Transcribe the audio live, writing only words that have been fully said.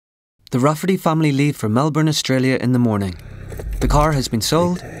The Rafferty family leave for Melbourne, Australia in the morning. The car has been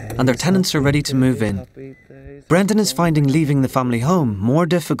sold and their tenants are ready to move in. Brendan is finding leaving the family home more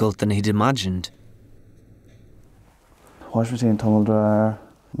difficult than he'd imagined. Wash machine, tumble dryer,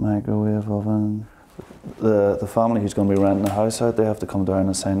 microwave oven. The family who's going to be renting the house out, they have to come down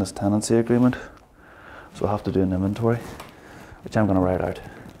and sign this tenancy agreement. So I have to do an inventory, which I'm going to write out.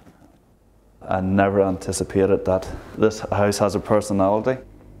 I never anticipated that this house has a personality.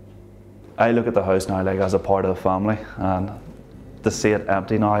 I look at the house now like as a part of the family, and to see it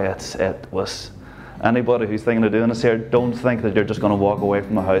empty now, it was... Anybody who's thinking of doing this here, don't think that you're just going to walk away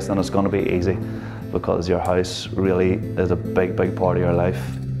from the house and it's going to be easy, because your house really is a big, big part of your life.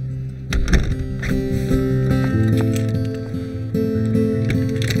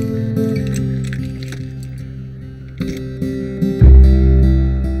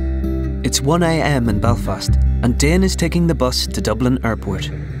 It's 1 a.m. in Belfast, and Dane is taking the bus to Dublin Airport.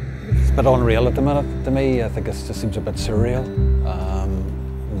 It's a bit unreal at the minute to me. I think it just seems a bit surreal,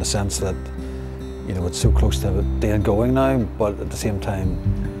 in the sense that, you know, it's so close to being going now, but at the same time,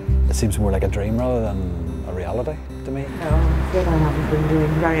 it seems more like a dream rather than a reality to me. No, I feel I haven't been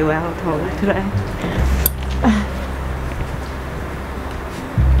doing very well at all today.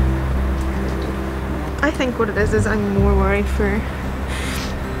 I think what it is I'm more worried for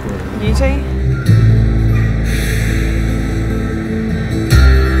you two.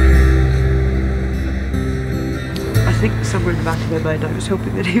 I think somewhere in the back of my mind I was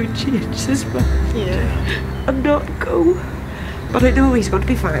hoping that he would change his mind and not go. But I know he's going to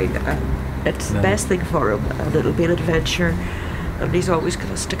be fine. It's the best thing for him, and it'll be an adventure, and he's always going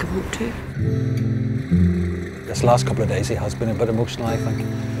to stick him home too. This last couple of days he has been a bit emotional, I think.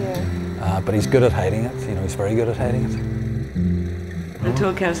 Yeah. But he's good at hiding it, you know, he's very good at hiding it. I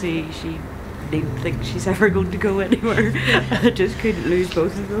told Kelsey she didn't think she's ever going to go anywhere. I just couldn't lose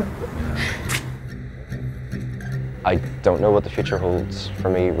both of them. I don't know what the future holds for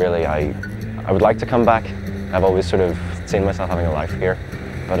me, really. I would like to come back. I've always sort of seen myself having a life here,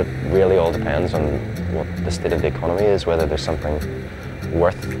 but it really all depends on what the state of the economy is, whether there's something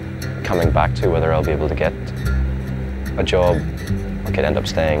worth coming back to, whether I'll be able to get a job. I could end up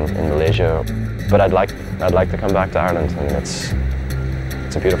staying in Malaysia, but I'd like to come back to Ireland. I mean, it's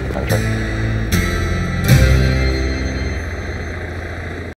a beautiful country.